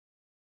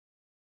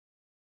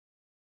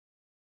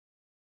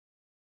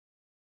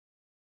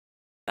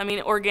I mean,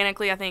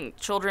 organically, I think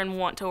children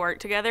want to work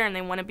together and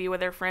they want to be with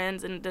their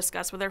friends and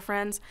discuss with their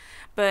friends.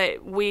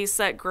 But we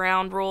set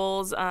ground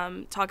rules,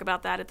 talk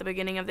about that at the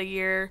beginning of the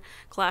year,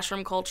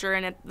 classroom culture,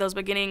 and at those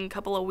beginning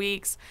couple of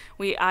weeks,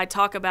 I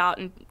talk about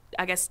and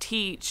I guess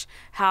teach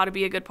how to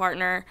be a good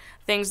partner,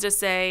 things to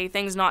say,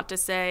 things not to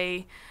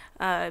say,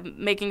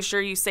 making sure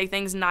you say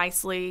things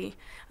nicely.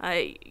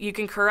 You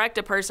can correct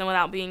a person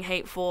without being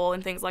hateful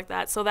and things like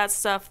that. So that's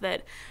stuff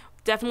that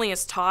definitely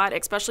is taught,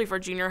 especially for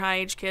junior high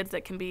age kids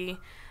that can be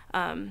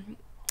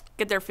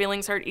get their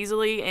feelings hurt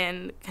easily,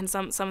 and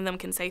some of them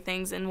can say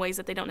things in ways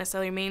that they don't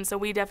necessarily mean. So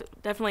we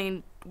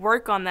definitely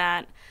work on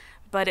that,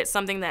 but it's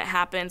something that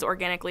happens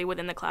organically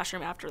within the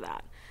classroom after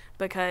that,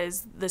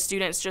 because the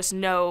students just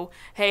know,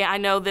 hey, I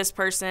know this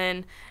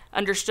person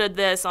understood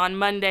this on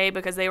Monday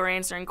because they were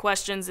answering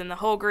questions in the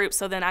whole group,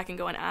 so then I can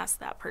go and ask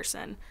that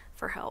person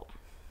for help.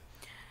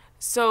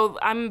 So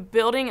I'm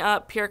building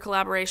up peer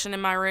collaboration in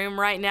my room.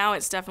 Right now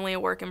it's definitely a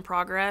work in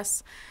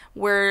progress.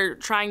 We're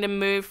trying to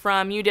move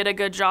from you did a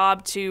good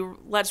job to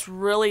let's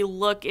really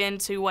look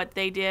into what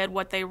they did,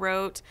 what they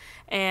wrote,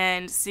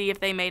 and see if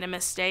they made a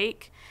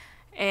mistake,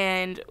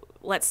 and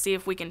let's see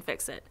if we can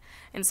fix it.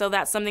 And so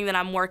that's something that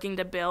I'm working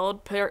to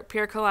build.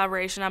 Peer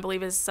collaboration, I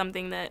believe, is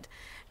something that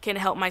can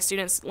help my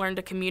students learn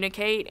to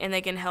communicate, and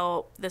they can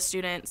help the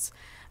students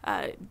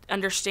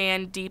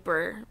understand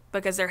deeper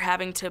because they're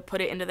having to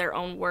put it into their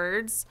own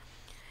words,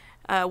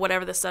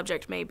 whatever the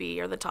subject may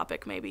be or the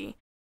topic may be.